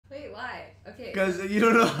Why? Okay. Because you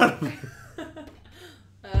don't know how to.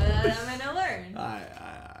 I'm gonna learn.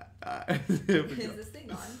 Alright. Is this thing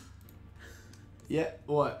on? Yeah.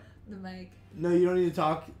 What? The mic. No, you don't need to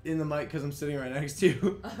talk in the mic because I'm sitting right next to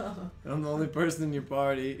you. Oh. I'm the only person in your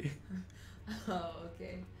party. Oh,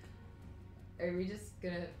 okay. Are we just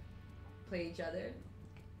gonna play each other?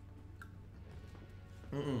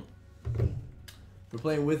 We're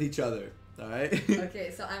playing with each other. All right.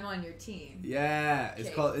 Okay, so I'm on your team. Yeah, Okay.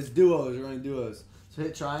 it's duos. We're running duos. So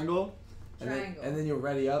hit triangle. Triangle. And then you'll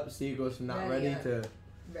ready up. See, it goes from not ready to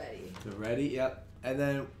ready. To ready. Yep. And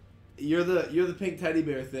then you're the pink teddy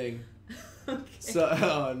bear thing. Okay. So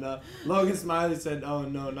oh no, Logan Smiley said, "Oh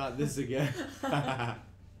no, not this again."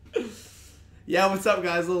 Yeah, what's up,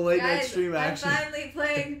 guys? A little late night stream action. I'm finally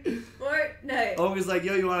playing Fortnite. Logan's like,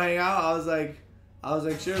 "Yo, you want to hang out?" I was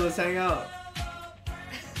like, "Sure, let's hang out."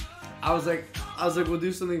 I was like, "We'll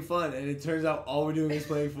do something fun," and it turns out all we're doing is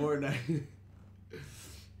playing Fortnite.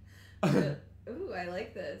 Ooh, I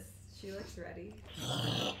like this. She looks ready.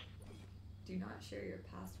 Do not share your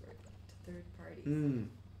password to third parties.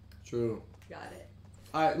 True. Got it.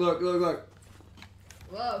 All right, look.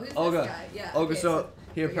 Whoa, who's Olga. this guy? Yeah. Olga, okay, so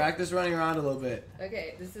here, practice running around a little bit.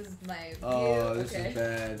 Okay, this is my view. Oh, this okay. is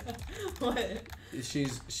bad. What?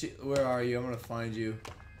 Where are you? I'm gonna find you.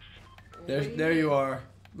 There mean? you are.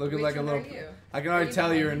 Looking Which like a one little. are you? I can already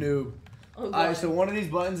tell you're a noob. Oh, God. Alright, so one of these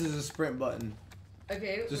buttons is a sprint button.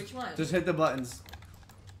 Okay, which one? Just hit the buttons.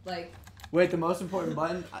 Like. Wait, the most important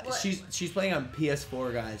button. What? She's playing on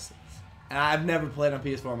PS4, guys, and I've never played on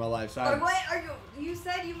PS4 in my life. So What are you? You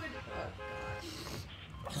said you would. Oh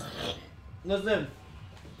gosh. Listen.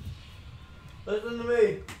 Listen to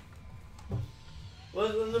me.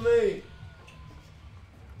 Listen to me.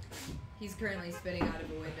 He's currently spitting out of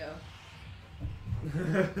a window.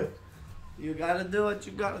 You gotta do what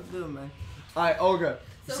you gotta do, man. Alright, Olga.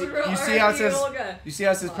 So You see how it says? Olga. You see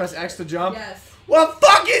how it says press X to jump? Yes. Well,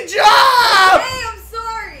 fucking jump! Hey, I'm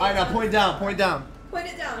sorry. Alright, now point down. Point down. Point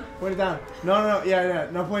it down. Point it down. No. Yeah.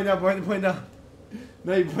 No, point down. Point down.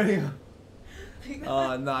 No, you're pointing up.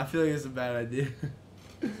 Oh, no, I feel like it's a bad idea.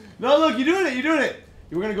 No, look, you're doing it.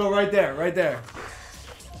 You're gonna go right there.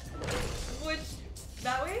 Which,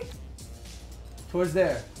 that way? Towards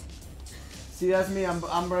there. See, that's me.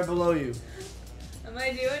 I'm right below you. Am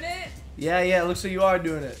I doing it? Yeah, it looks like you are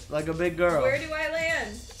doing it. Like a big girl. Where do I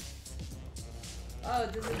land? Oh,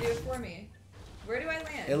 does it do it for me? Where do I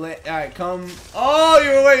land? Alright, come. Oh,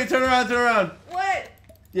 you're away. Turn around. What?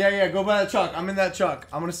 Yeah, go by the truck. I'm in that truck.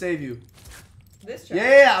 I'm gonna save you. This truck?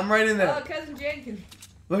 Yeah, I'm right in there. Oh, Cousin Jenkins.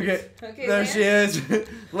 Look at. Okay, there land? she is.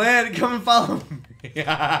 Land, come and follow me.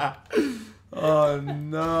 Yeah. Oh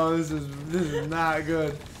no, this is not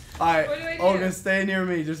good. Alright, What do I do? Olga, stay near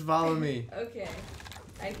me. Just follow me. Okay.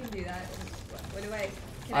 I can do that. What do I...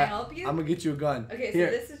 Can I help you? I'm gonna get you a gun. Okay,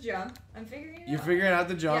 Here. so this is jump. I'm figuring it out. You're figuring out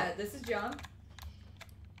the jump. Yeah, this is jump.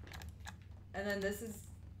 And then this is...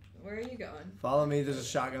 Where are you going? Follow me. There's a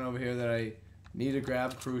shotgun over here that I need to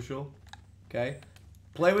grab. Crucial. Okay?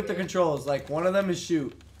 Play with the controls. Like, one of them is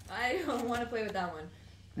shoot. I don't want to play with that one.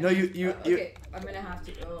 No, you... Okay, I'm gonna have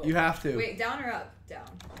to... Oh. You have to. Wait, down or up? Down.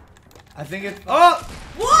 I think it's... Oh!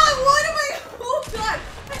 What am I... Oh, God!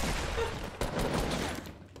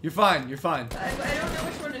 You're fine. I don't know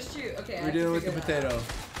which one to shoot. Okay, We're dealing with the potato.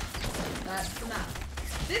 That's the map.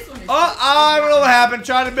 This one is I don't know what happened.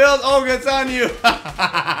 Trying to build. Oh, it's on you.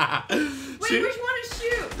 Wait, which one is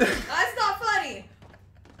shoot? That's not funny.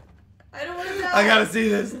 I don't want to die. I gotta see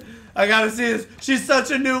this. She's such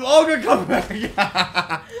a noob. Olga, come back.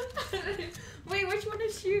 Wait, which one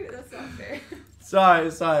is shoot? That's not fair. Sorry.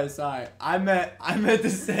 I meant to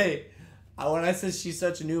say, when I said she's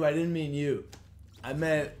such a noob, I didn't mean you. I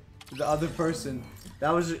meant the other person.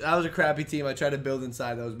 That was a crappy team. I tried to build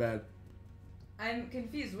inside. That was bad. I'm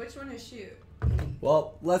confused. Which one is shoot?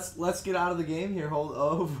 Well, let's get out of the game here. Hold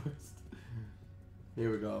O first.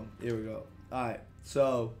 Here we go. All right.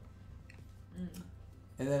 So,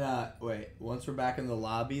 and then wait. Once we're back in the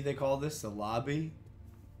lobby, they call this the lobby.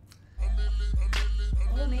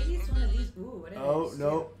 Oh, maybe it's one of these. Ooh, what is it? Oh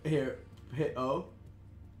no! Here, hit O.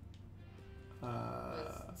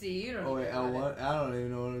 See, you don't. Oh wait, L1. I don't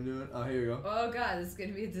even know what I'm doing. Oh, here we go. Oh God, this is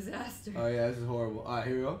gonna be a disaster. Oh yeah, this is horrible. All right,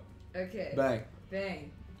 here we go. Okay. Bang.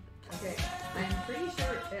 Okay, I'm pretty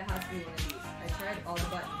sure it has to be one of these. I tried all the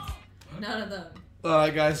buttons. None of them. All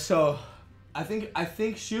right, guys. So, I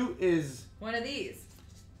think shoot is. One of these.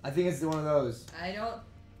 I think it's one of those. I don't.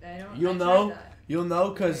 You'll I know. tried that. You'll know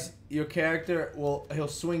because Okay. your character he'll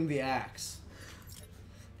swing the axe.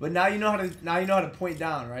 But now you know how to point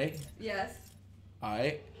down, right? Yes. All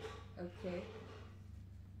right. Okay.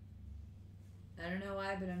 I don't know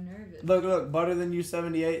why, but I'm nervous. Look. Butter Than You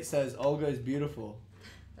 78 says Olga is beautiful.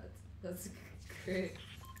 That's great.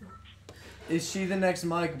 Is she the next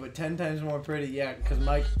Mike, but 10 times more pretty? Yeah, because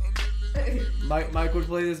Mike would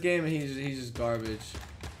play this game and he's just garbage.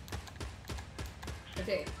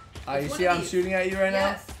 Okay. You see how I'm shooting at you right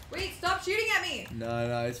now? Yes. Wait, stop shooting at me.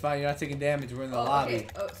 No, it's fine. You're not taking damage. We're in the lobby. Okay.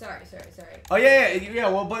 Oh, sorry. Oh yeah.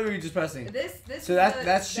 What button were you just pressing? This. So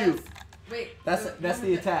that's shoot. Wait. That's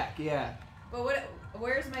the attack. Yeah. But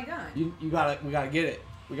where's my gun? We gotta get it.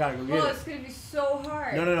 We gotta go get it. Oh, it's gonna be so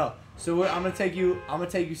hard. No. So I'm gonna take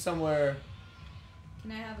you somewhere.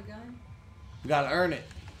 Can I have a gun? We gotta earn it.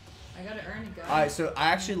 I gotta earn a gun. All right. So I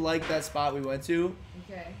actually like that spot we went to.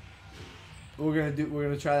 Okay. We're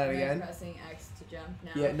gonna try that again. Pressing X to jump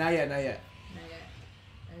now. Yeah. Not yet. Okay.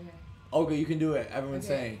 Olga, you can do it. Everyone's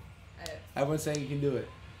saying. Everyone's saying you can do it.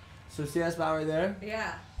 So see that spot right there?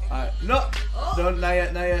 Yeah. Alright. No! Oh. Don't, not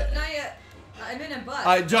yet. Not yet. I'm in a bus.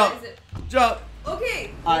 Alright, jump. Jump.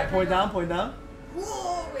 Okay. Alright, point down.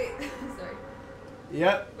 Whoa, wait. Sorry.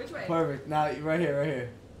 Yep. Which way? Perfect. Now, right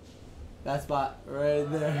here. That spot right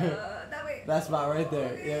there. That way. That spot right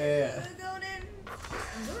there. Yeah. I'm going in.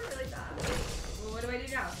 I'm going really fast. Well, what do I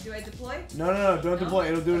do now? Do I deploy? No. Don't deploy.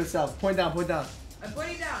 It'll do it itself. Point down. I'm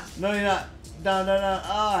pointing down. No, you're not. Down.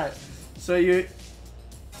 Alright. So you...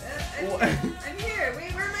 I'm here.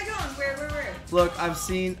 Wait, where am I going? Where? Look, I've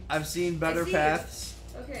seen better paths.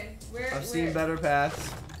 Okay, where? I've seen better paths.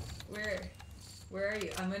 Where are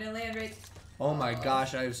you? I'm gonna land right. Oh my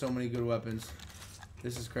gosh, I have so many good weapons.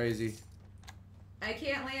 This is crazy. I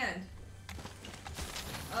can't land.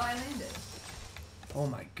 Oh, I landed. Oh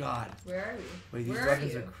my god. Where are we? Wait, these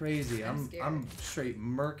weapons are crazy. I'm straight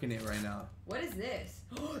murking it right now. What is this?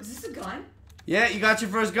 Oh, is this a gun? Yeah, you got your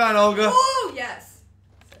first gun, Olga. Oh, yes.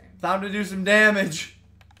 Sorry. Time to do some damage.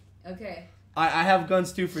 Okay. I have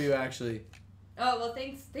guns too for you, actually. Oh, well,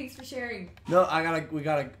 thanks for sharing. No, Where are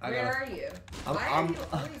you? Why are you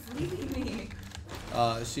always leaving me?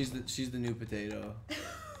 She's the new potato.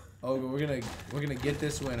 Olga, we're gonna get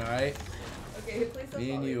this win, all right? Okay, who plays the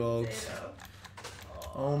Me and you, Olga. potato?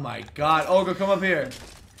 Oh my god, Olga, come up here.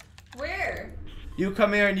 Where? You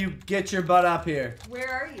come here and you get your butt up here. Where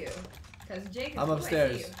are you? Because Jake, I'm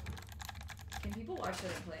upstairs. Can people watch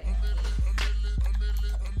that I'm playing?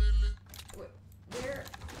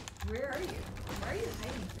 Where are you? Why are you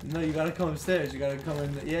hiding? No, you gotta come upstairs. You gotta come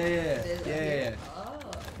in. Yeah. Oh,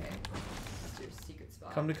 okay. That's your secret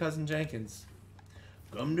spot. Come to Cousin Jenkins.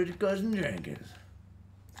 Come to Cousin Jenkins.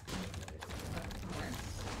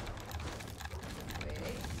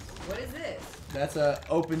 Wait, what is this? That's a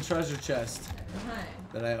open treasure chest Never mind.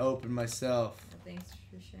 that I opened myself. Well, thanks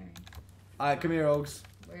for sharing. Alright, come here, Oaks.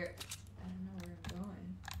 Where? I don't know where I'm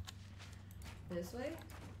going. This way?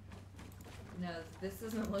 No, this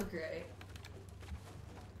doesn't look right.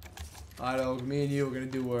 Alright, Oaks, me and you are gonna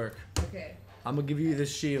do work. Okay. I'm gonna give you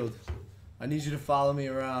this shield. I need you to follow me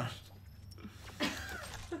around.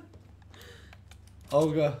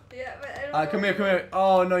 Olga. Yeah, but I don't know. Come here.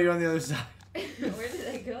 Oh no, you're on the other side. Where did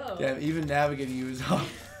I go? Yeah, even navigating you is hard.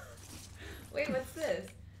 Wait, what's this?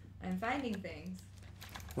 I'm finding things.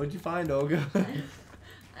 What'd you find, Olga?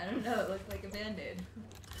 I don't know. It looked like a band-aid.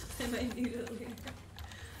 I might need it later.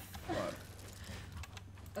 What?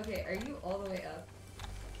 Okay, are you all the way up?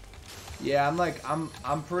 Yeah,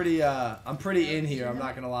 I'm pretty in here. I'm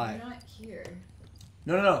not gonna lie. You're not here.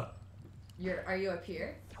 No. Are you up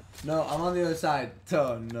here? No, I'm on the other side.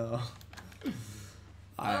 Oh no.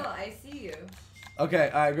 Alright. Oh, I see you.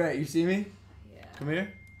 Okay, alright, great. You see me? Yeah. Come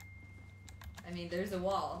here. I mean, there's a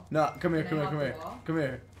wall. No, come here. Come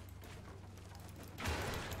here.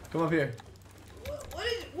 Come up here.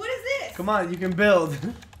 What is this? Come on, you can build.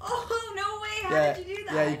 Oh, no way. How did you do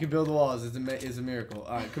that? Yeah, you can build walls. It's a miracle.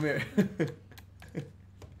 Alright, come here.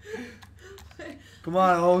 Come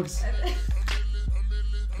on, Oaks.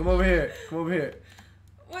 Come over here.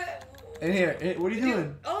 What? In here. What are you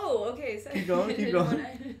doing? Oh, okay. Sorry. Keep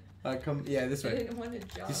going. Alright, come. Yeah, this way. I didn't want to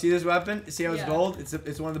jump. You see this weapon? See how it's gold?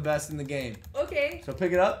 It's one of the best in the game. Okay. So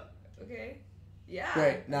pick it up. Okay. Yeah.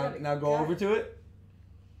 Great. Now go over to it.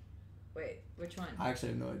 Wait, which one? I actually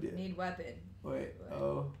have no idea. Need weapon. Wait. What?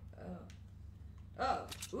 Oh.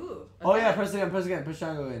 Ooh. Okay. Oh yeah. Press again. Push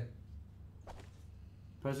triangle in.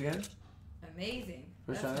 Press again. Amazing.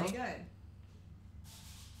 Press That's triangle. my gun.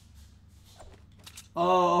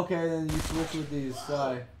 Oh, okay. Then you switch with these.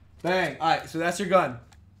 Sorry. Bang. All right. So that's your gun.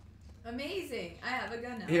 Amazing. I have a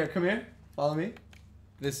gun now. Here, come here. Follow me.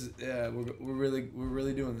 This is we're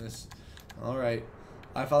really doing this. All right.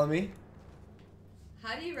 All right. Follow me.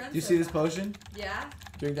 How do you run? Do you see this potion? Yeah.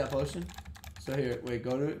 Drink that potion. So here, wait.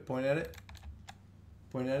 Go to it. Point at it.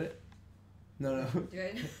 No. Do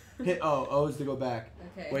I? Hit O. O is to go back.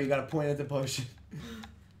 Okay. Wait, you gotta point at the potion.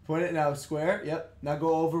 Point it now. Square. Yep. Now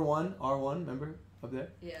go over one. R1. Remember up there.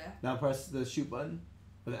 Yeah. Now press the shoot button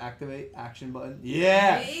or the activate action button.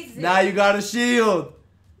 Yeah. Amazing. Now you got a shield.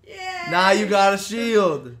 Yeah. Now you got a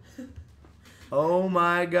shield. Oh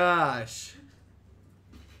my gosh.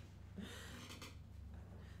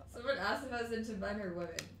 Someone asked if I was into men or women.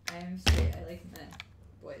 I am straight. I like men.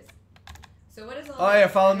 Boys. So what is all Oh that yeah,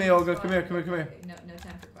 follow me, running Olga. squad? Come here, come here, come here. Okay, no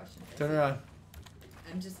time for questions. Turn around.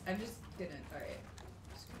 I'm just gonna. All right.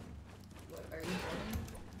 Just gonna, what are you doing?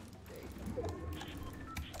 There you go.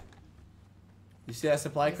 You see that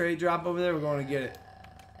supply crate drop over there? We're going to get it.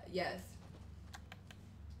 Yes.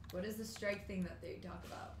 What is the strike thing that they talk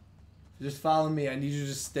about? Just follow me. I need you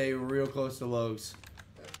to stay real close to Logs.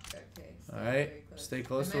 Okay. All right. Stay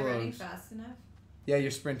close to Am I running Logs. fast enough? Yeah,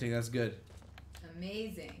 you're sprinting. That's good.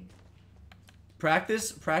 Amazing.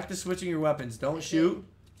 Practice switching your weapons. Don't shoot.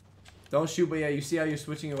 Don't shoot, but yeah, you see how you're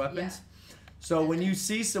switching your weapons? Yeah. So when you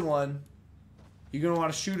see someone, you're going to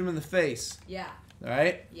want to shoot them in the face. Yeah. All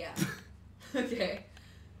right? Yeah. Okay.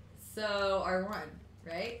 So R1,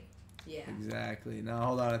 right? Yeah. Exactly. Now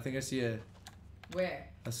hold on. I think I see Where?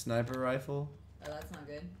 a sniper rifle. Oh, that's not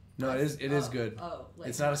good. No, it is good. Oh, like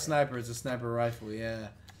It's not a sniper. It's a sniper rifle. Yeah.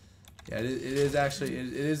 Yeah, it is actually.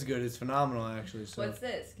 It is good. It's phenomenal actually. So. What's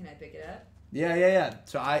this? Can I pick it up? Yeah.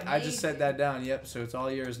 So I just set Amazing. that down. Yep. So it's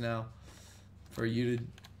all yours now, for you to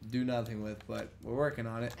do nothing with. But we're working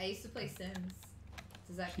on it. I used to play Sims.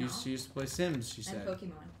 Does that She count? used to play Sims. She And said.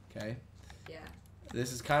 Pokemon. Okay. Yeah.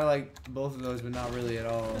 This is kind of like both of those, but not really at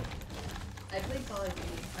all. I play Call of Duty.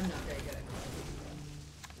 I'm not very good at Call of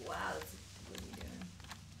Duty. Wow, that's what are you doing?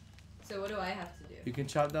 So what do I have to do? You can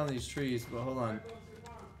chop down these trees, but hold on.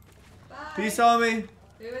 Bye. Peace on me.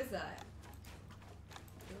 Who is that?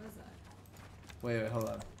 Who is that? Wait, hold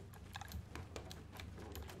on.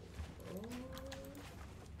 Oh.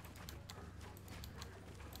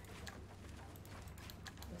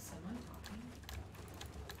 Was someone talking?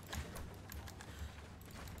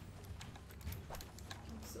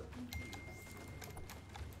 I'm so confused.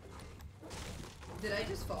 Did I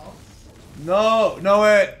just fall? No,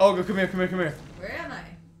 wait. Olga, come here. Where am I?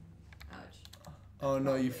 Ouch. Oh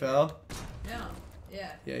no, you fell. No.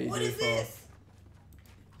 Yeah. Yeah, you What did is fall. this?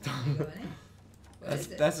 Can you go in it? What is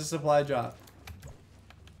it? That's a supply drop.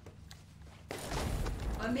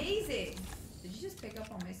 Amazing. Did you just pick up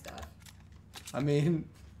all my stuff? I mean,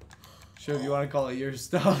 sure, if you want to call it your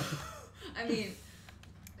stuff. I mean,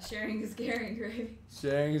 sharing is caring, right?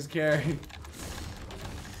 Sharing is caring.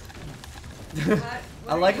 What I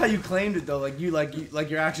are like you- how you claimed it though, like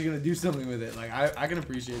you're actually gonna do something with it. Like I can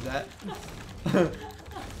appreciate that.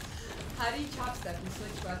 How do you chop stuff? You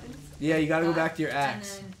switch weapons? Yeah, you gotta go back to your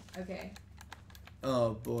axe. And then, okay.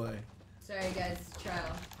 Oh boy, Sorry guys, it's a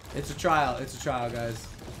trial. it's a trial. It's a trial, guys.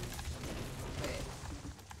 Wait.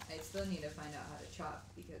 I still need to find out how to chop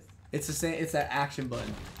because... It's the same. It's that action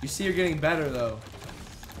button. You see, you're getting better though.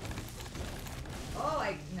 Oh,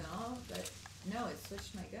 no, but... No, it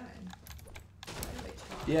switched my gun. How do I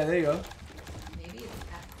chop? Yeah, there you go. Maybe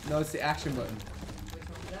it's... No, it's the action button. Which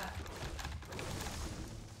one's that?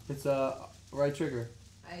 It's right trigger.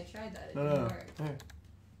 I tried that. It No, didn't no. work. Here.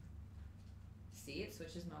 See, it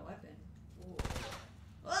switches my weapon. Ooh.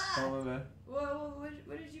 Oh Ah! my bad. Whoa,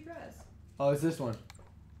 what did you press? Oh, it's this one.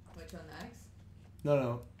 Which one, the X?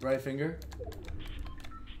 No, right finger,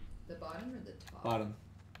 The bottom or the top? bottom.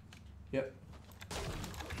 Yep.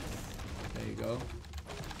 There you go.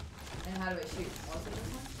 And how do I shoot? Also this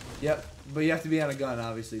one? Yep, but you have to be on a gun,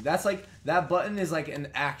 obviously. That's like, that button is like an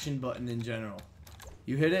action button in general.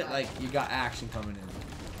 You hit it, like, you got action coming in.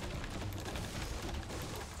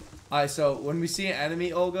 Alright, so when we see an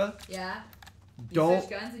enemy, Olga, Yeah. You don't,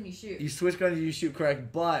 switch guns and you shoot. you switch guns and you shoot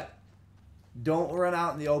correct, but don't run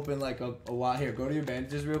out in the open like a while. Here, go to your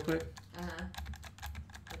bandages real quick. Uh-huh.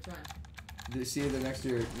 Which one? Do you see the next to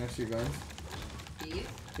your guns? These?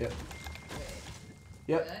 Yep.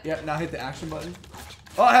 Wait. Yep, now hit the action button.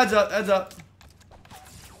 Oh, heads up.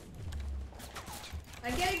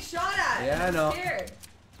 I'm getting shot at! Yeah, I I'm know. scared.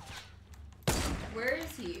 Where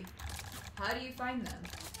is he? How do you find them?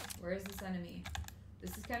 Where is this enemy?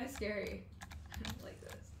 This is kind of scary. I don't like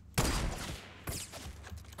this.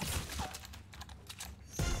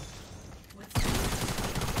 What's this?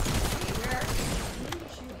 Wait, where are you? Who are you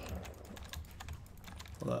shooting?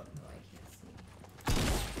 Hold up. Oh, I can't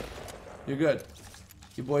see. You're good.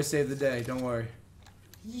 Your boy saved the day. Don't worry.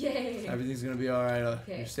 Yay! Everything's gonna be all right.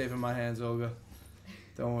 Okay. You're safe in my hands, Olga.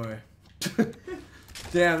 Don't worry.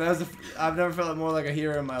 Damn, that was. I've never felt more like a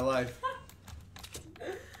hero in my life.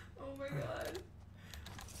 Oh my god.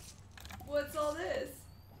 What's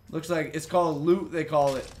Looks like it's called loot, they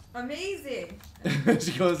call it. Amazing.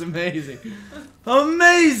 She goes, amazing.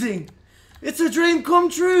 Amazing! It's a dream come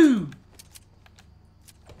true!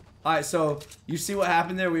 Alright, so you see what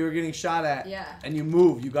happened there? We were getting shot at. Yeah. And you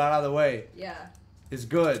moved. You got out of the way. Yeah. It's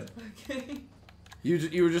good. Okay.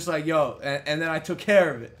 You were just like, yo, and then I took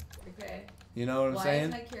care of it. Okay. You know what I'm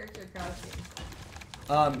saying? Why is my character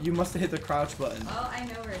crouching? You must have hit the crouch button. Oh, I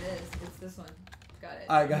know where it is. It's this one. Got it.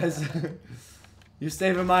 Alright, guys. You're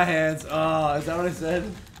safe in my hands. Oh, is that what I said?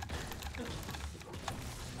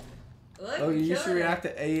 Look, Oh, you should it. react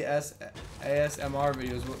to ASMR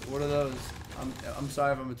videos. What are those? I'm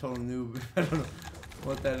sorry if I'm a total noob. I don't know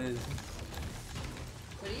what that is.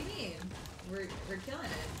 What do you mean? We're killing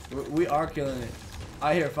it. We are killing it.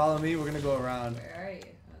 Alright, here, follow me. We're gonna go around. Where are you?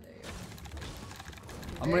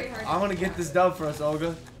 Oh, there you go. I'm gonna get this dub for us,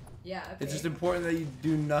 Olga. Yeah. Okay. It's just important that you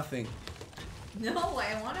do nothing. No,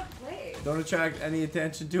 I want to play. Don't attract any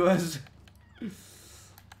attention to us.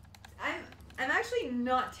 I'm actually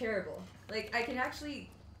not terrible. Like I can actually,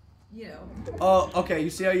 you know. Oh, okay. You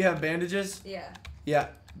see how you have bandages? Yeah. Yeah.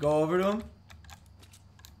 Go over to him.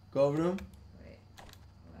 Go over to him. Wait.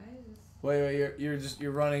 Why is this?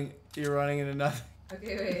 Wait. You're running into nothing.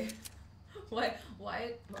 Okay. Wait.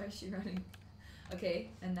 Why is she running? Okay.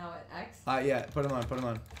 And now at X. Yeah. Put him on. Put him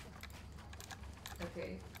on.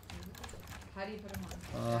 Okay. How do you put him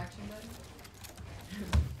on? Action button?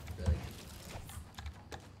 Really?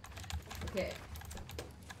 Okay.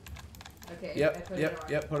 Okay. Yep.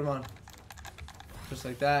 Put him on. Just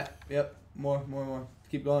like that. Yep. More.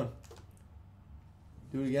 Keep going.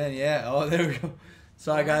 Do it again. Yeah. Oh, there we go.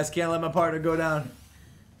 Sorry, guys. Can't let my partner go down.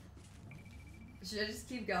 Should I just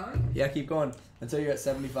keep going? Yeah, keep going until you're at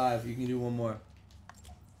 75. You can do one more.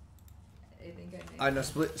 I think I may. I know.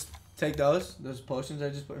 Split. Take those potions I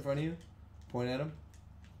just put in front of you. Point at them.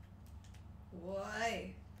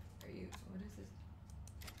 Why? Are you? What is this?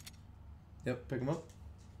 Yep. Pick them up.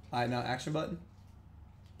 Alright, now action button.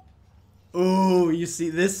 Ooh, you see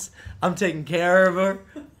this? I'm taking care of her.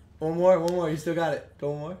 One more. You still got it. Go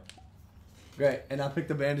one more. Great. And now pick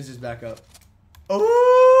the bandages back up. Ooh!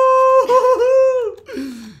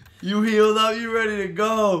 You healed up. You ready to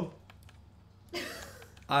go.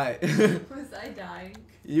 Alright. Was I dying?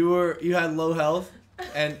 You had low health,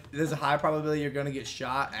 and there's a high probability you're gonna get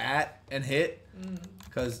shot at and hit.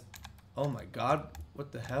 Cause, oh my god,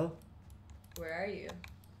 what the hell? Where are you?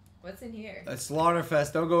 What's in here? A slaughter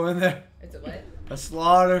fest. Don't go in there. It's a what? A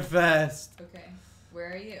slaughter fest. Okay.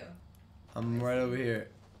 Where are you? I'm right over here.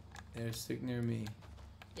 Here, stick near me.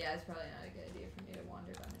 Yeah, it's probably not a good idea for me to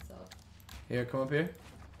wander by myself. Here, come up here.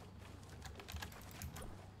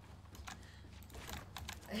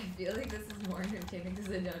 I feel like this is more entertaining because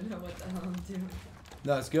I don't know what the hell I'm doing.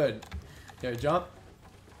 No, it's good. Here, jump.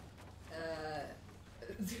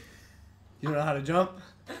 You don't know how to jump?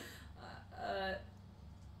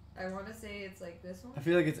 I want to say it's like this one. I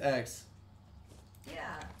feel like it's X.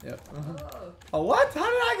 Yeah. Yep. Oh. Oh, what? How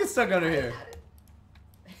did I get stuck under here?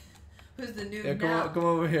 Who's the noob Yeah, now? come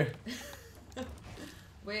over here.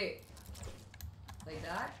 Wait. Like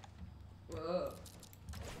that? Whoa.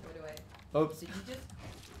 What do I? Oops. Did you just?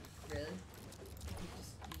 Really?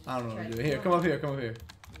 I don't know what I'm doing. Here, come up here. Come up here.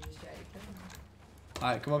 You just tried to kill me.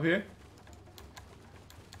 Alright, come up here.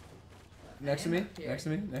 Next to I me. am up here. Next to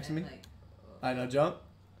me. Next to me. Like, Alright, now jump.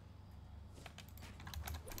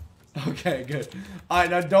 Okay, good. Alright,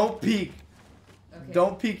 now don't peek. okay.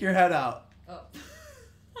 Don't peek your head out. Oh.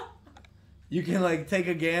 You can like take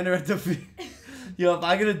a gander at the feet. Yo, if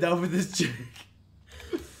I get a dub with this chick,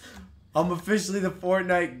 I'm officially the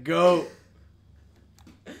FORTNITE GOAT.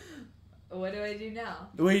 What do I do now?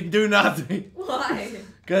 We do nothing. Why?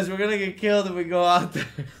 Because we're gonna get killed if we go out there.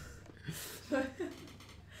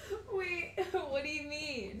 Wait, what do you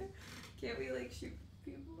mean? Can't we like shoot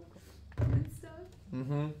people and stuff?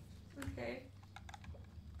 Mm-hmm. Okay.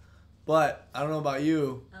 But I don't know about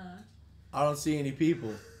you. I don't see any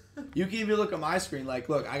people. You can even look at my screen. Like,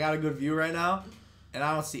 look, I got a good view right now, and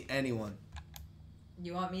I don't see anyone.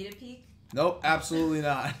 You want me to peek? Nope, absolutely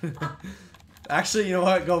not. Actually, you know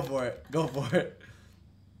what? Go for it. Go for it.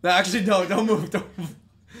 No, actually, don't move. Don't move.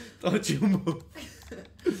 Don't you move.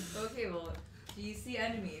 Okay, well, do you see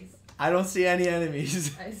enemies? I don't see any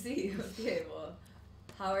enemies. I see. Okay, well,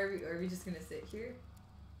 how are we just gonna sit here?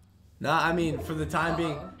 Nah, I mean, for the time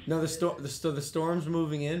being, Uh-oh. no, the storm's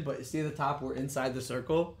moving in, but you see at the top, we're inside the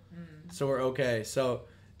circle, so we're okay. So,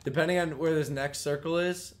 depending on where this next circle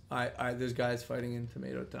is, there's guys fighting in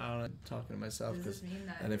Tomato Town. I'm talking to myself Does because this mean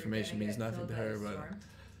that we're information gonna means get nothing to killed by her.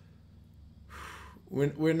 a But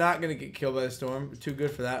storm? we're not gonna get killed by the storm. We're too good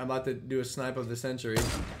for that. I'm about to do a snipe of the century.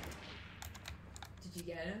 Did you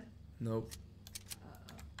get hit him? Nope.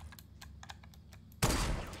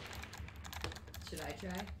 Should I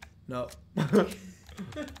try? No.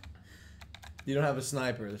 You don't have a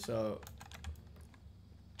sniper, so.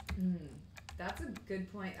 That's a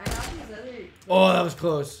good point. I have these other. Oh, that was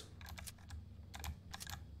close.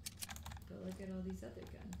 But look at all these other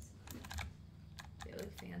guns. They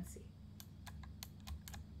look fancy.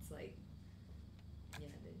 It's like, yeah,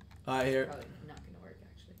 they're Here. probably not gonna work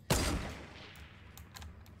actually.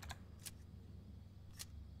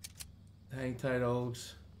 Hang tight,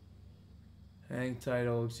 Olgs. Hang tight,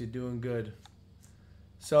 Olgs. You're doing good.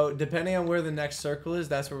 So, depending on where the next circle is,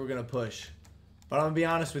 that's where we're going to push. But I'm going to be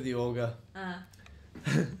honest with you, Olga.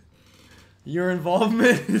 Your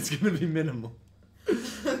involvement is going to be minimal.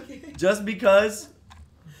 Okay. Just because...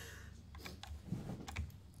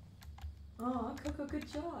 Oh, Coco, good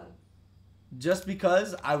job. Just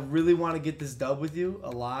because I really want to get this dub with you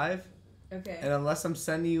alive. Okay. And unless I'm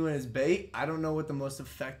sending you in as bait, I don't know what the most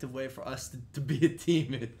effective way for us to be a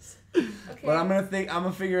team is. Okay. But I'm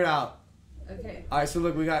gonna figure it out. Okay. All right, so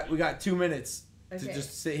look, we got 2 minutes to Okay.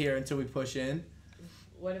 just sit here until we push in.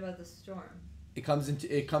 What about the storm? It comes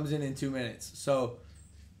in in 2 minutes. So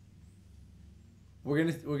we're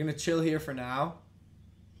gonna chill here for now.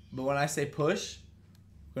 But when I say push,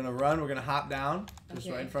 we're gonna run. We're gonna hop down just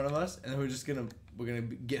right in front of us, and then we're gonna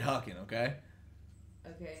get hucking. Okay.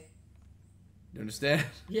 Okay. You understand?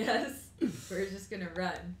 Yes. We're just gonna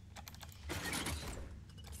run.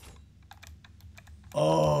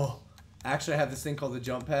 Oh, actually, I have this thing called the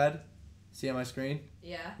jump pad. See on my screen?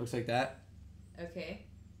 Yeah. Looks like that. Okay.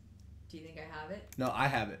 Do you think I have it? No, I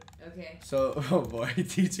have it. Okay. So, oh boy,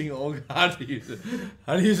 teaching Olga how to use it.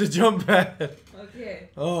 How to use a jump pad.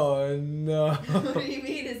 Okay. Oh no. What do you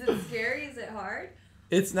mean? Is it scary? Is it hard?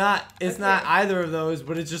 It's not either of those,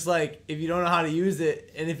 but it's just like if you don't know how to use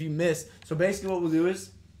it and if you miss. So basically what we'll do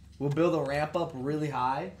is we'll build a ramp up really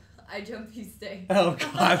high. I jump, you stay. Oh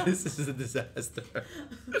god, this is a disaster.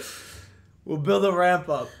 We'll build a ramp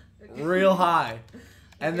up real high.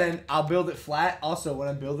 And then I'll build it flat. Also, when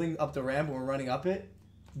I'm building up the ramp, when we're running up it,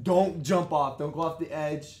 don't jump off. Don't go off the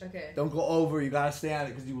edge. Okay. Don't go over. You gotta stay on it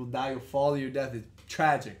because you will die. You'll fall to your death. It's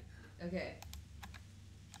tragic. Okay.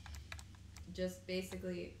 Just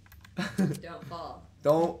basically don't fall.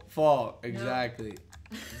 Don't fall. Exactly.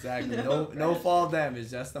 Exactly. No fall damage.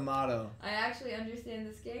 That's the motto. I actually understand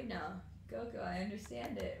this game now. Coco, I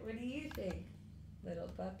understand it. What do you think, little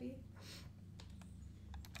puppy?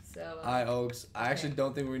 So. Alright, Oaks. I actually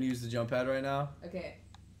don't think we're gonna use the jump pad right now. Okay.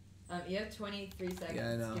 You have 23 seconds. Yeah,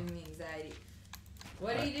 I know. It's giving me anxiety.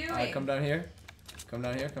 What are you doing? Alright, come down here. Come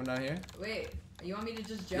down here. Come down here. Wait. You want me to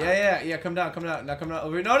just jump? Yeah. Come down. Now come down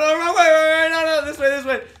over here. No, wrong way. No, this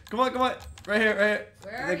way. Come on. Right here. Where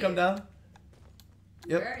are then you? come down.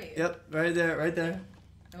 Yep. Where are you? Yep. Right there.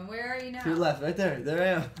 And where are you now? To your left. Right there. There I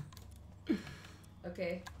am.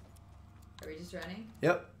 Okay. Are we just running?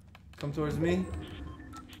 Yep. Come towards me.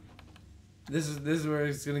 This is where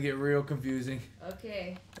it's gonna get real confusing.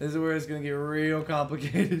 Okay. This is where it's gonna get real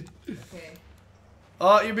complicated. Okay.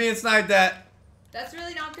 Oh, you're being sniped at. That's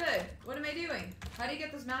really not good. What am I doing? How do you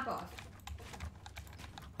get this map off?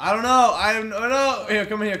 I don't know. I don't know. Here,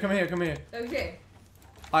 come here. Okay.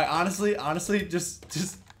 Alright, honestly, just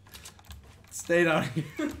stay down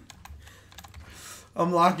here.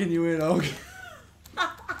 I'm locking you in, okay?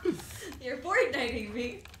 You're Fortniting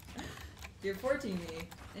me. You're forcing me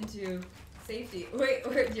into safety. Wait,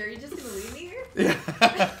 are you just gonna leave me here? Yeah.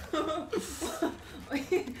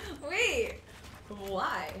 Wait.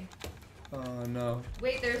 Why? Oh no.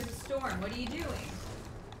 Wait, there's a storm. What are you doing?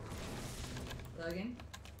 Logan?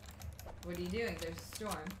 What are you doing? There's a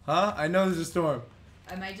storm. Huh? I know there's a storm.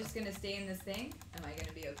 Am I just gonna stay in this thing? Am I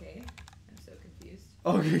gonna be okay? I'm so confused.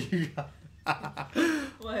 Okay, you got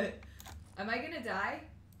What? Am I gonna die?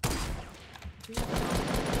 Am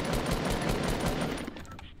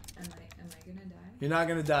I gonna die? You're not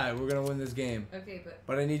gonna die. We're gonna win this game. Okay,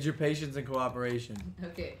 But I need your patience and cooperation.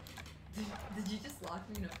 okay. Did you just lock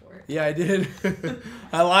me in a fort? Yeah, I did.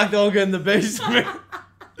 I locked Olga in the basement.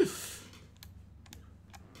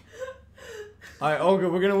 Alright, Olga,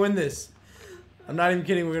 we're gonna win this. I'm not even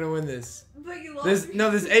kidding, we're gonna win this. But you locked me. No,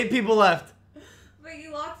 there's 8 people left. But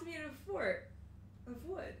you locked me in a fort. Of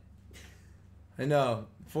what? I know.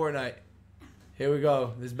 Fortnite. Here we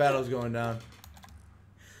go. This battle's going down.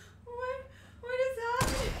 What is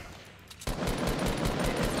happening?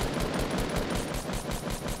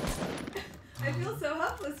 I feel so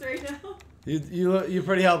helpless right now. You're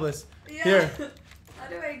pretty helpless. Yeah. Here. How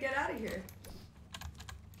do I get out of here?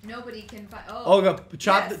 Nobody can find. Oh. Olga,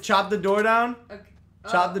 chop the door down. Okay.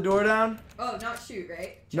 Chop the door down. Oh, not shoot,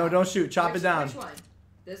 right? Chop. No, don't shoot. Chop it down. Which one?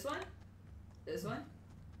 This one? This one?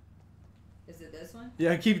 Is it this one?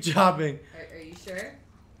 Yeah, keep chopping. Are you sure?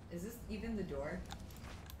 Is this even the door?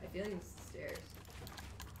 I feel like it's the stairs.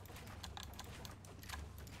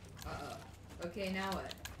 Uh-oh. Okay, now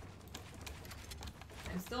what?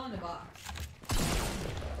 I'm still in the box.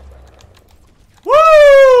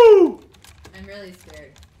 Woo! I'm really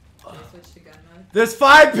scared. Should I switch to gun mode? There's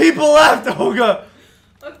 5 people left, Olga!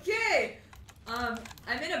 Okay! I'm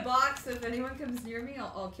in a box, so if anyone comes near me,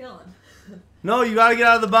 I'll kill him. No, you gotta get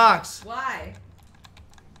out of the box. Why?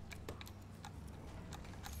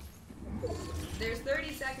 There's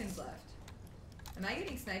 30 seconds left. Am I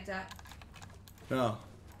getting sniped at? No.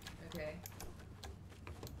 Okay.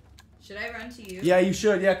 Should I run to you? Yeah, you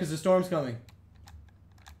should. Yeah, because the storm's coming.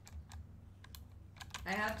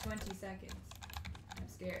 I have 20 seconds. I'm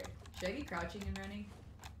scared. Should I be crouching and running?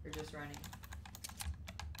 Or just running?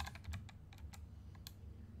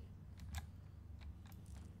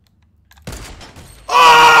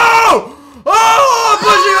 Oh! Oh! I'm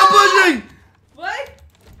pushing! I'm pushing! What?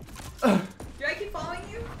 Do I keep following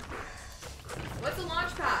you? What's a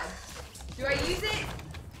launch pad? Do I use it?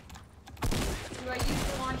 Do I use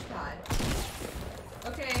the launch pad?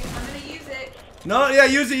 Okay, I'm gonna use it. No, yeah,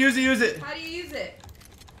 use it, use it, use it. How do you use it?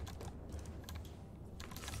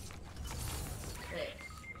 Wait.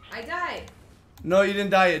 I died. No, you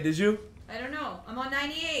didn't die yet, did you? I don't know. I'm on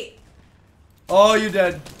 98. Oh, you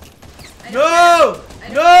dead. I don't No!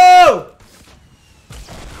 get- No!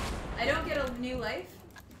 I don't get a new life.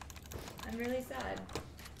 I'm really sad.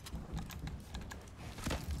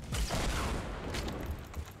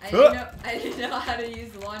 I didn't know how to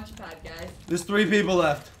use the launch pad, guys. There's 3 people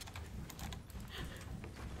left.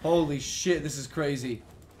 Holy shit, this is crazy.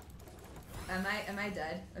 Am I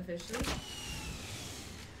dead officially?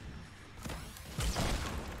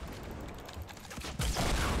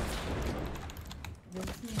 Does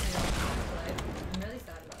this mean I don't have life? I'm really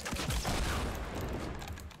sad about it.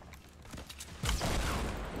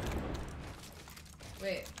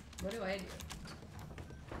 Wait, what do I do?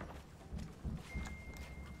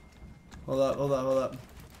 Hold up, hold up, hold up.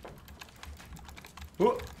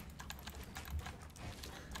 Whoa.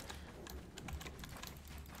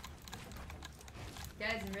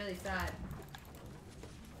 Guys, I'm really sad.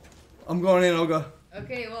 I'm going in, Olga.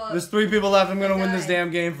 Okay, well. There's 3 people left. I'm gonna I win this died.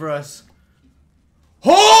 damn game for us.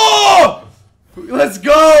 Oh! Let's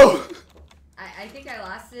go! I think I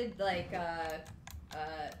lasted like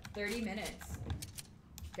 30 minutes,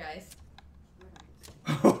 guys.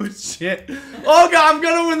 Oh shit. Olga, I'm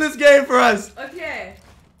gonna win this game for us. Okay.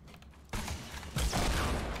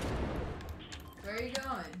 Where are you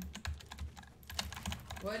going?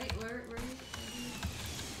 Where are you?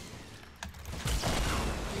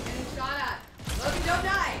 You're getting shot at. Logan, don't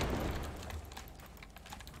die.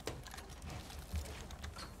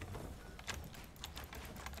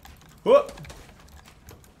 Whoop.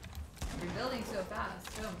 You're building so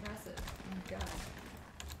fast. So impressive. Oh my god.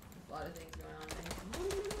 There's a lot of things going on there.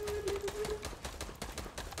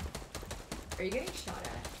 Are you getting shot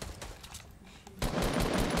at?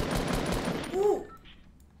 Ooh!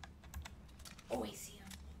 Oh, I see him.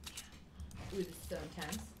 Ooh, this is so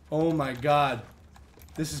intense. Oh my god.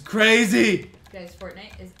 This is crazy. Guys,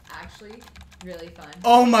 Fortnite is actually really fun.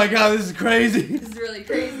 Oh my god, this is crazy. This is really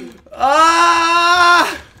crazy.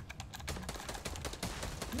 Ah!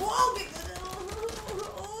 Whoa!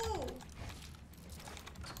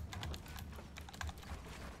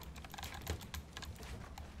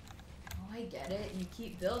 Oh, I get it. You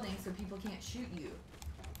keep building so people can't shoot you.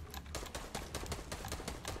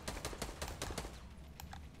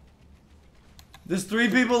 There's 3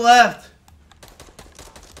 people left.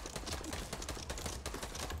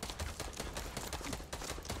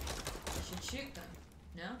 You should shoot them.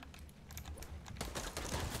 No?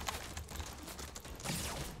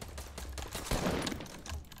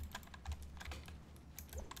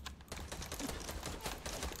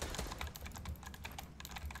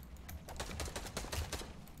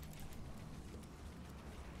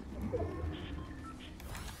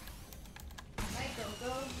 Michael,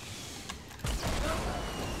 go.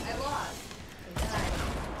 I lost. I died.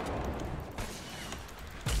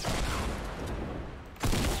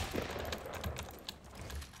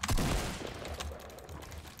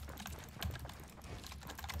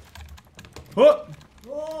 Whoop.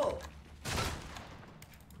 Whoa!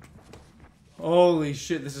 Holy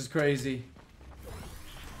shit, this is crazy.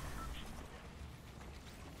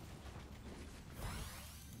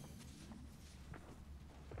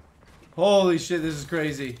 Holy shit, this is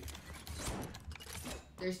crazy.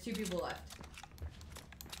 There's 2 people left.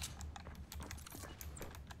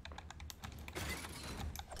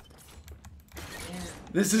 Damn.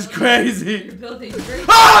 This is crazy. You're building great.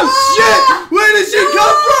 Oh shit! Where did she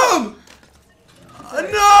come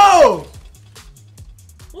from? No!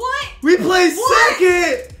 What? We played What?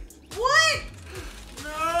 second! What?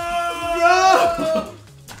 No!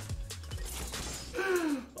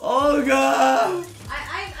 Olga!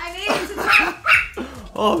 I made it to top.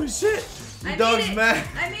 Oh shit! The dog's mad.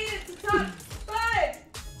 I made it to top 5.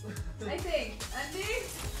 I think.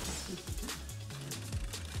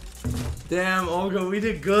 Damn, Olga, we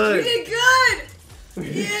did good. We did good.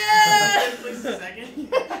 Yeah. Second?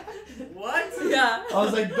 What? Yeah. I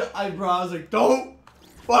was like, don't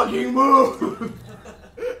fucking move.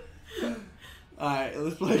 Alright,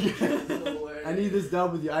 let's play again. I need this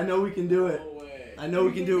dub with you. I know we can do it. No way. I know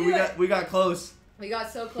we can do it. We got close. We got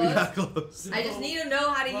so We close. got close. I just need to know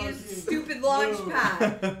how to use stupid launch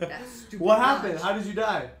pad. That stupid What launch. happened? How did you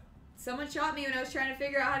die? Someone shot me when I was trying to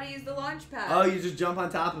figure out how to use the launch pad. Oh, you just jump on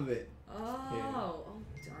top of it. Oh,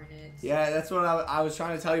 darn it. Yeah, that's what I was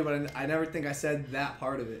trying to tell you, but I never think I said that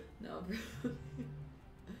part of it. No, bro.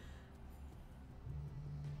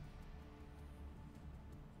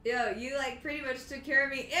 Yo, you like pretty much took care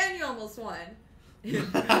of me and you almost won.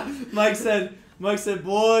 Mike said,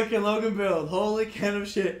 boy, can Logan build. Holy can of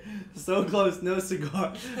shit. So close, no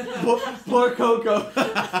cigar. Poor Coco.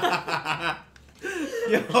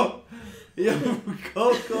 Yo,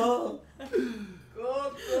 Coco.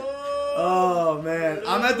 Oh man,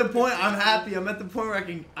 I'm at the point. I'm happy. I'm at the point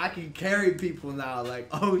where I can carry people now. Like,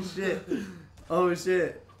 oh shit, oh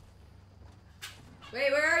shit.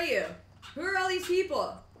 Wait, where are you? Who are all these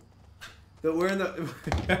people? We're in the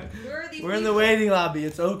Who are these we're in the people? waiting lobby.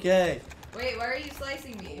 It's okay. Wait, why are you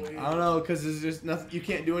slicing me? I don't know, cause there's just nothing. You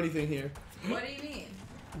can't do anything here. What do you mean?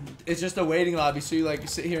 It's just a waiting lobby, so you like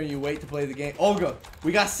sit here and you wait to play the game. Olga,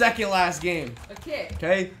 we got second last game. Okay.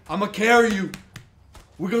 Okay, I'ma carry you.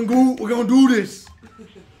 We're gonna do this.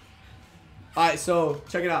 All right, so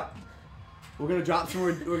check it out. We're gonna drop some.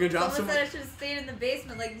 We're gonna drop some. Someone said I should have stayed in the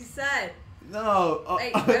basement, like you said. No.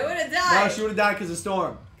 I would have died. No, she would have died because of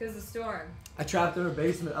storm. Because of storm. I trapped her in her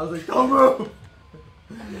basement. I was like, don't move.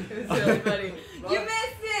 It was really funny. You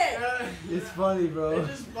missed it. It's funny, bro. It's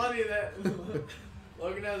just funny that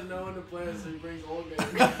Logan has no one to play, so he brings Olga.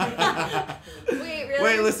 Wait, really?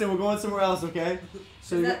 Wait, listen, we're going somewhere else, okay?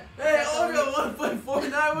 So Is you- that- Hey, is that Olga, the wanna play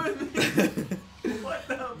Fortnite with me? What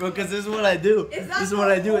the? Because this is what I do. Is that This is what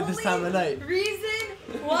I do the at this time of only night. reason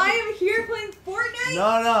why I'm here playing Fortnite?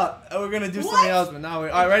 No, we're gonna do What? something else, but now we're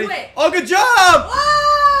all right. Ready? Wait. Oh, good job!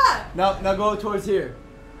 Ah! Now go towards here.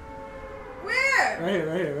 Where? Right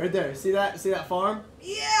here, right there. See that farm?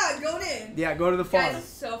 Yeah, going in. Yeah, go to the farm. Guys, this is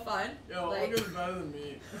so fun. Yo, Like- Olga's better than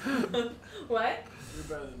me. What? You're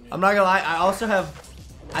better than me. I'm not gonna lie.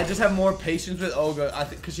 I just have more patience with Olga. I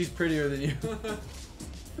think because she's prettier than you.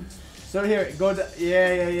 So here, go to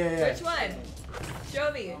yeah. Which one?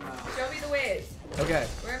 Show me. Show me the ways. Okay.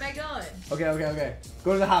 Where am I going? Okay.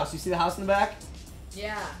 Go to the house. You see the house in the back?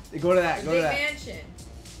 Yeah. Go to that. The Go to big that. mansion.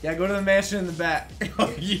 Yeah, go to the mansion in the back.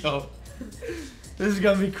 Yo, this is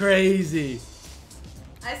gonna be crazy.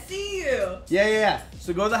 I see you. Yeah.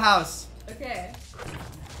 So go to the house. Okay.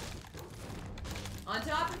 On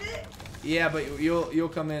top of it? Yeah, but you'll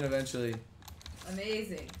come in eventually.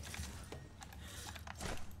 Amazing.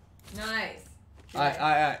 Nice. All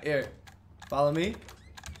right. Here, follow me.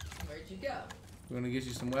 Where'd you go? We're gonna get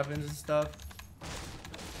you some weapons and stuff. Do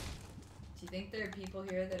you think there are people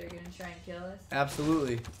here that are gonna try and kill us?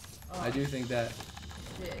 Absolutely, Oh, I do think that.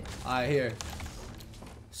 shit. All right, here.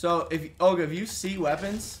 So Olga, if you see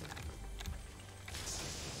weapons.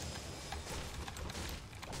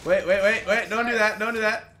 Wait! Don't do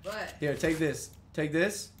that! What? Here, take this. Take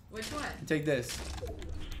this. Which one? And take this.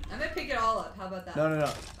 I'm gonna pick it all up. How about that?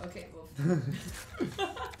 No. Okay, well.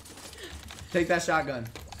 Take that shotgun.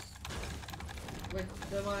 With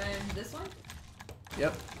the one, this one?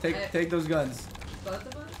 Yep. Take those guns. Both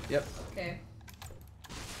of them? Yep. Okay.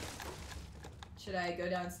 Should I go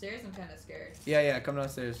downstairs? I'm kind of scared. Yeah. Come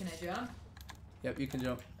downstairs. Can I jump? Yep, you can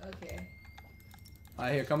jump. Okay. All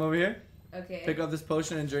right, here. Come over here. Okay. Pick up this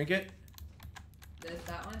potion and drink it.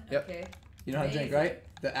 That one? Yep. Okay. You know how to drink, Amazing.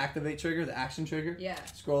 right? The activate trigger, the action trigger. Yeah.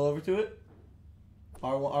 Scroll over to it.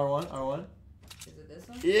 R1. Is it this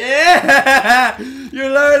one? Yeah! You're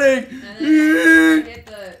learning! And then I hit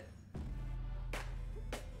the...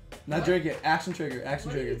 Now What? drink it. Action trigger. Action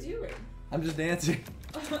What are trigger. you doing? I'm just dancing.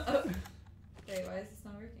 Wait, why is this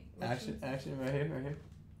not working? Which Action. one's- Action. Right here.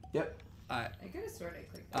 Yep. Alright. I could have sworn I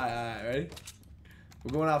clicked Alright. Ready?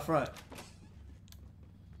 We're going out front.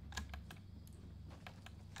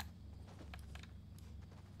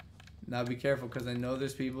 Now be careful because I know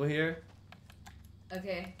there's people here.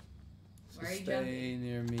 Okay. Why are you stay jumping?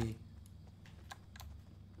 near me.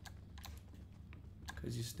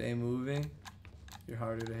 Cause you stay moving, you're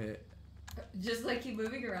harder to hit. Just like keep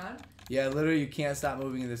moving around? Yeah, literally you can't stop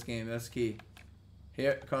moving in this game. That's key.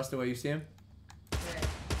 Here, across the way, you see him? Right.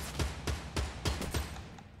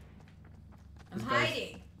 I'm This guy's-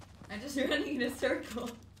 hiding. I'm just running in a circle.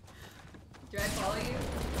 Do I follow you? I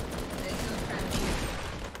think someone's trying to shoot.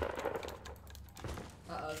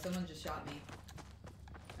 Uh-oh, someone just shot me.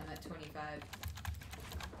 I'm at 25.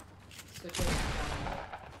 Switch over.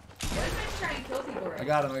 What if I just try and kill people right I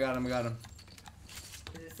got him, I got him, I got him.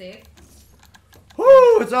 Is it safe?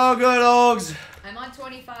 Woo! It's all good, Ogs! I'm on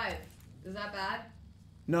 25. Is that bad?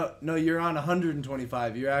 No, you're on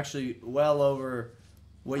 125. You're actually well over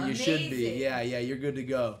what you should be. Amazing. Yeah, you're good to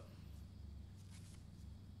go.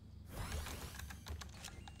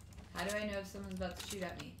 How do I know if someone's about to shoot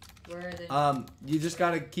at me? Where are they? You just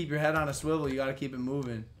gotta keep your head on a swivel. You gotta keep it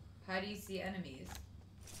moving. How do you see enemies?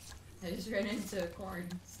 I just ran into a corn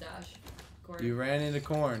stash. Corn. You ran into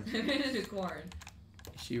corn. I ran into corn.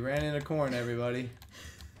 She ran into corn, everybody.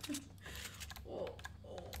 Oh.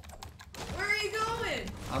 Where are you going?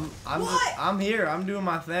 I'm here. I'm doing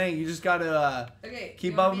my thing. You just gotta Okay.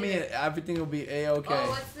 keep you want up with me, and everything will be a-okay. Oh,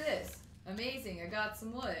 what's this? Amazing! I got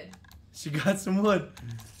some wood. She got some wood.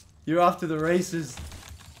 You're off to the races.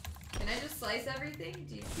 Can I just slice everything?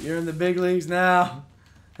 Do you... You're in the big leagues now.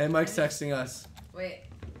 Hey, Mike's texting us. Wait.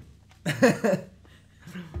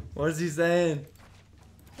 What is he saying?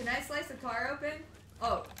 Can I slice a car open?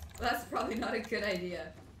 Oh, that's probably not a good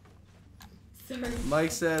idea. Sorry.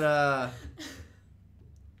 Mike said,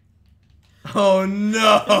 oh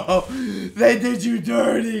no! They did you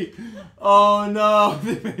dirty! Oh no!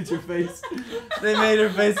 They made your face. They made her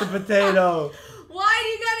face a potato. Why do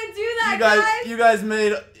you gotta do that, You guys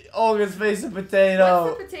made Olga's face a potato.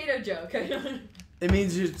 What's the potato joke? I don't... It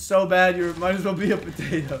means you're so bad you might as well be a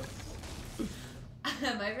potato.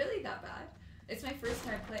 Am I really that bad? It's my first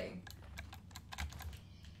time playing.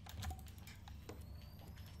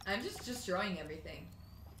 I'm just destroying everything.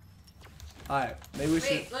 Alright, maybe we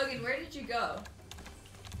should... Wait, Logan, where did you go?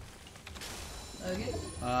 Logan?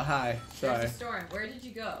 Hi. Sorry. There's a storm. Where did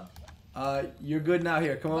you go? You're good now.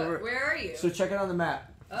 Here, come over. Where are you? So check it on the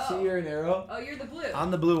map. Oh. See you're an arrow? Oh, you're the blue.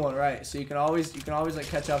 I'm the blue one, right. So you can always like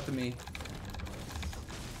catch up to me.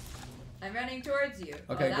 I'm running towards you.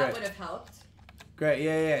 Okay, oh, that great. would have helped. Great,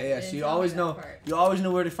 yeah. Didn't So you tell me always that know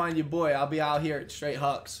part. where to find your boy. I'll be out here at straight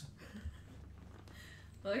hucks.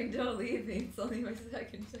 Logan, don't leave me. It's only my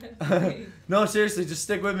second chance. No, seriously, just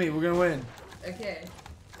stick with me. We're gonna win. Okay.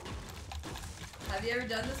 Have you ever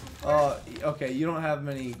done this before? Oh, okay. You don't have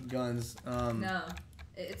many guns. No.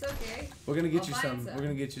 It's okay. We're gonna get I'll you find some. some. We're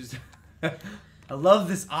gonna get you some. I love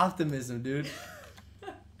this optimism, dude.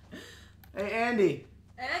 Hey, Andy.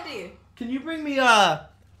 Andy. Can you bring me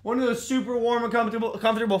one of those super warm and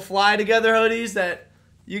comfortable fly together hoodies that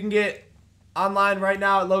you can get online right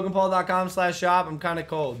now at loganpaul.com/shop? I'm kind of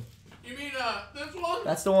cold. You mean this one?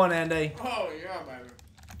 That's the one, Andy. Oh yeah, baby.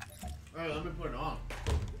 Alright, let me put it on.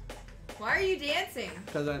 Why are you dancing?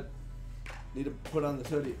 Because I need to put on this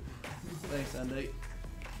hoodie. Thanks, Andy.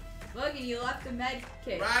 Logan, you left the med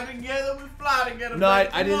kit. Ride together, we fly together. No, baby.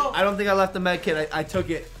 I didn't. Come on. I don't think I left the med kit. I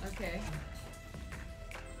took it. Okay.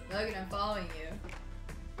 Logan, I'm following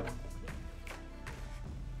you.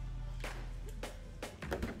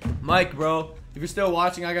 Mike, bro, if you're still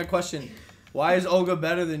watching, I got a question. Why is Olga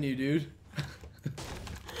better than you, dude?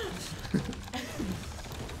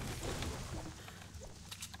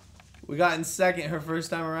 We got in second her first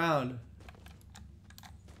time around.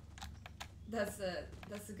 That's a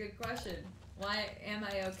good question. Why am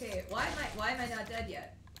I okay? Why am I not dead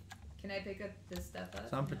yet? Can I pick up this stuff up?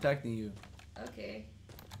 So I'm protecting you. Okay.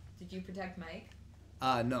 Did you protect Mike?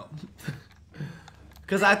 No.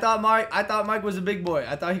 Cause I thought Mike was a big boy.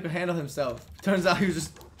 I thought he could handle himself. Turns out he was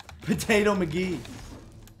just Potato McGee.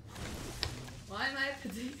 Why am I a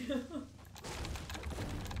potato?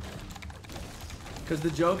 Cause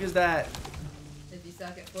the joke is that If you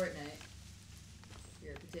suck at FORTNITE,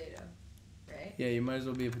 you're a potato, right? yeah, you might as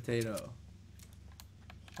well be a potato.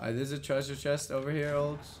 Alright, there's a treasure chest over here,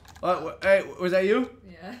 Olds. Oh, hey, was that you?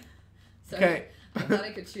 Yeah. Sorry. Okay. I thought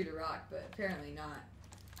I could shoot a rock, but apparently not.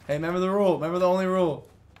 Hey, remember the rule. Remember the only rule.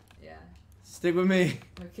 Yeah. Stick with me.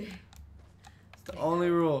 Okay. It's the only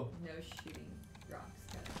rule. No shooting rocks.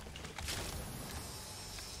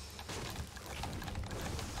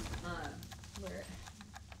 Got it.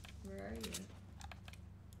 Where are you?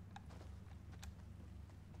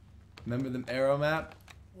 Remember the arrow map?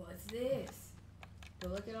 What's this? Go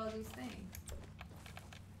look at all these things.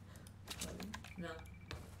 No.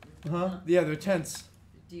 Huh? Yeah, they're tents.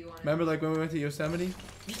 Do you want to... Remember like when we went to Yosemite?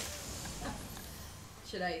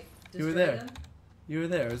 Should I destroy You were there. them? You were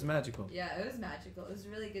there. It was magical. Yeah, it was magical. It was a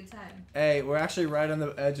really good time. Hey, we're actually right on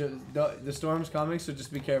the edge of the storm's coming, so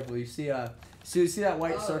just be careful. You see see that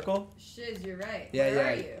white circle? Shiz, you're right. Yeah, Where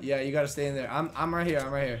are you? Yeah, you gotta stay in there. I'm right here.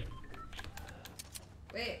 I'm right here.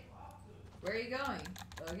 Wait, where are you going,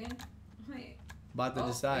 Logan? Wait. About to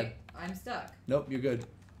decide. Wait, I'm stuck. Nope, you're good.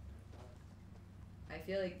 I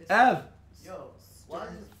feel like this. Ev! Yo, why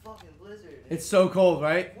is this fucking blizzard? It's so cold,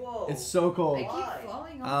 right? Whoa. It's so cold. I keep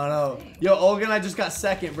falling off. I don't know. this thing. Yo, Olga and I just got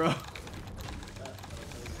second, bro.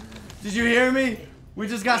 Did you hear me? We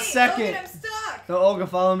just got second. Logan, I'm stuck. No, Olga,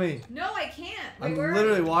 follow me. No, I can't. Wait, I'm where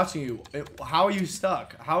literally are you? watching you. How are you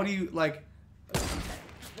stuck? How do you, like...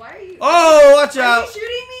 Why are you? Oh, watch Are out! you shooting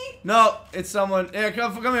me? No, it's someone. Here,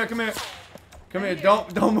 come here, come here. Come here.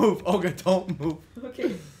 Don't move. Olga, don't move.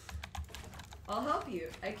 Okay. I'll help you.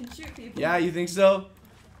 I can shoot people. Yeah, you think so?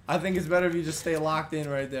 I think it's better if you just stay locked in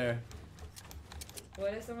right there.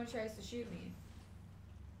 What if someone tries to shoot me?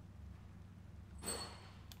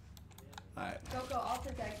 Alright. Coco, I'll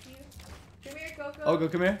protect you. Come here, Coco. Olga,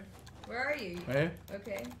 come here. Where are you? Right here.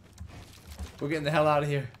 Okay. We're getting the hell out of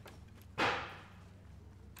here.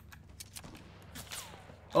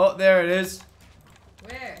 Oh, there it is.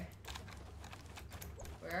 Where?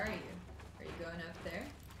 Where are you? Are you going up there?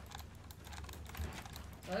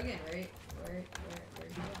 Logan, where you going?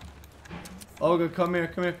 Olga, come here,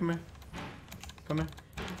 come here, come here. Come here.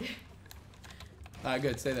 Alright,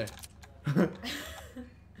 good. Stay there.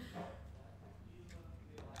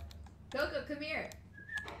 Coco, come here.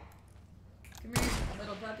 Come here,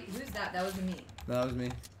 little puppy. Who's that? That wasn't me. No, that was me.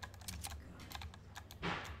 I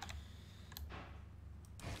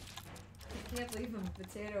can't believe I'm a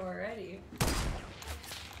potato already.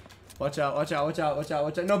 Watch out, watch out, watch out, watch out,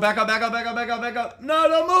 watch out. No, back up, back up, back up, back up, back up. No,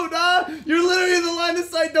 don't move. Nah, you're literally in the line of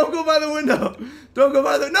sight. Don't go by the window. Don't go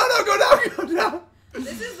by the... No, no, go down, go down.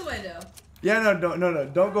 This is the window. Yeah, no,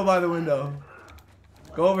 don't go by the window.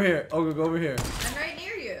 Go over here. Olga, go over here. I'm right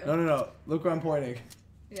near you. No. Look where I'm pointing.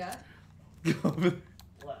 Yeah. Go over there.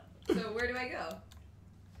 What? So where do I go?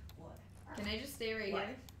 What? Can I just stay right What?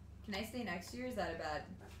 here? Can I stay next to you or is that a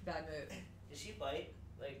bad move? Did she bite?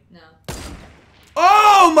 Like, No.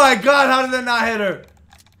 Oh my god, how did that not hit her?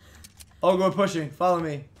 Olga, we're pushing. Follow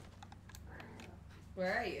me.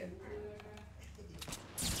 Where are you?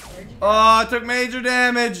 Where'd you go? Oh, I took major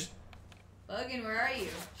damage. Logan, where are you?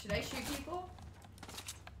 Should I shoot people?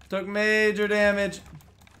 Took major damage.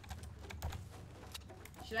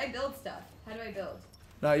 Should I build stuff? How do I build?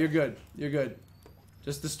 No, you're good. You're good.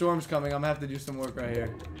 Just the storm's coming. I'm gonna have to do some work right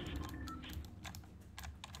here.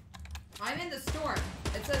 I'm in the storm.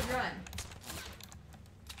 It says run.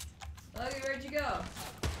 Logan, where'd you go?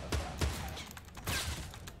 I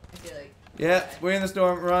feel like... Yeah, we're in the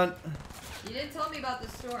storm. Run. You didn't tell me about the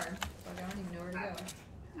storm. Fuck, I don't even know where to go.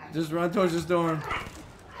 Just run towards the storm.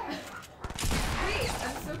 Wait,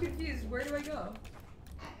 I'm so confused. Where do I go?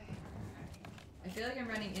 I feel like I'm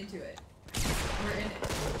running into it. We're in it.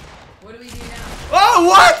 What do we do now? Oh,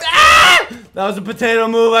 what? Ah! That was a potato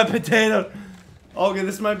move. I potatoed. Okay,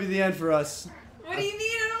 this might be the end for us. What do you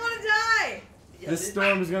mean? I don't want to die! This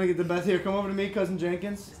storm is gonna get the best. Here, come over to me, Cousin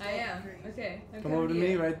Jenkins. I am. Okay. Come over to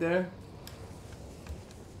me, right there.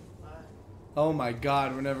 Oh my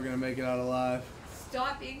god, we're never gonna make it out alive.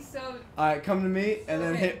 Stop being so... Alright, come to me, and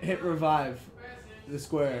then Okay. hit revive. The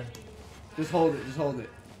square. Just hold it, just hold it.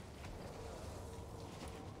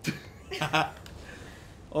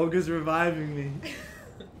 Olga's reviving me.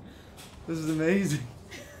 This is amazing.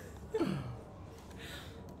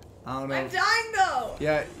 I don't know. I'm dying though!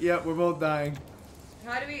 Yeah, we're both dying.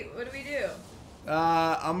 What do we do?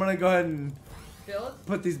 I'm gonna go ahead and Build?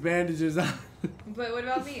 put these bandages on. But what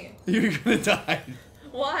about me? You're gonna die.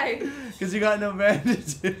 Why? Because you got no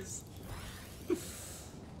bandages.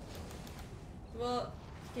 Well,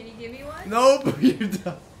 can you give me one? Nope, you're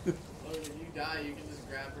done. Logan, if you die, you can just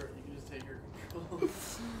grab her. You can just take her control.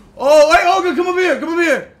 Oh, wait, Olga, come over here, come over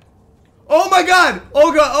here. Oh my god,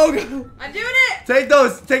 Olga. I'm doing it! Take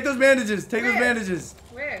those bandages, take those Where? bandages.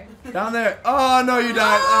 Where? Down there. Oh no, you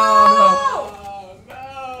died. Oh Oh,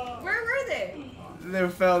 no. Where were they? no.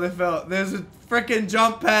 They fell. There's a freaking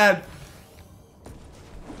jump pad.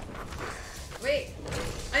 Wait,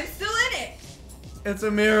 I'm still in it! It's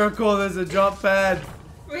a miracle, there's a jump pad.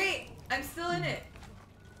 Wait, I'm still in it.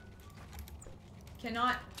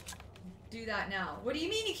 Cannot do that now. What do you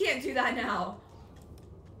mean you can't do that now?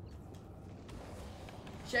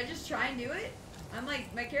 Should I just try and do it? I'm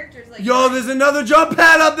like, my character's like... Yo, there's another jump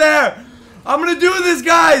pad up there. I'm gonna do this,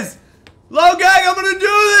 guys. Logang, I'm gonna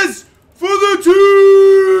do this for the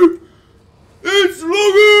team. It's It's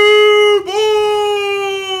Logan!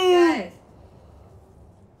 Boom! Guys.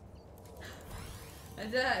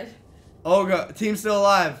 I'm dead. Olga, team's still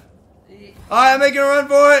alive. Alright, I'm making a run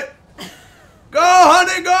for it. Go,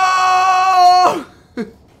 honey, go!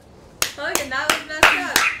 Logan, that was messed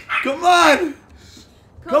up. Come on!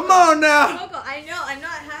 Coco, Come on now! Coco, I know, I'm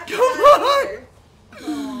not happy. Come about on! it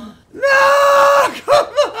either. No!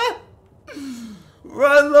 Come on!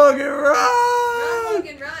 Run, Logan, Run, run!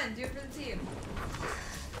 Logan, run. Do it for the team.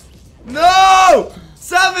 No!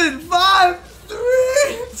 7, 5, 3,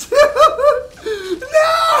 2.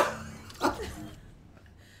 No!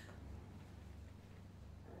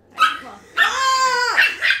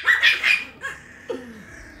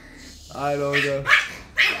 I don't know.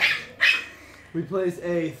 We placed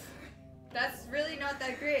 8th. That's really not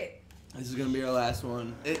that great. This is gonna be our last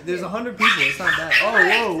one. There's 100 people. It's not bad.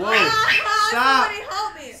 Oh, whoa, whoa! Stop! Somebody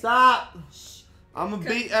help me! Stop! I'm gonna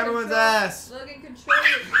beat everyone's ass. Logan, control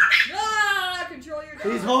your. No, control your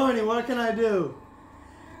dog. He's horny. What can I do?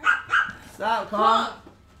 Stop, Kong.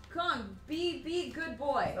 Kong, be good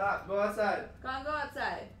boy. Stop. Go outside. Kong, go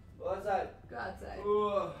outside. Go outside. Go outside.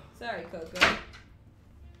 Ooh. Sorry, Coco.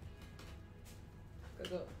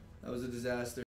 Coco. That was a disaster.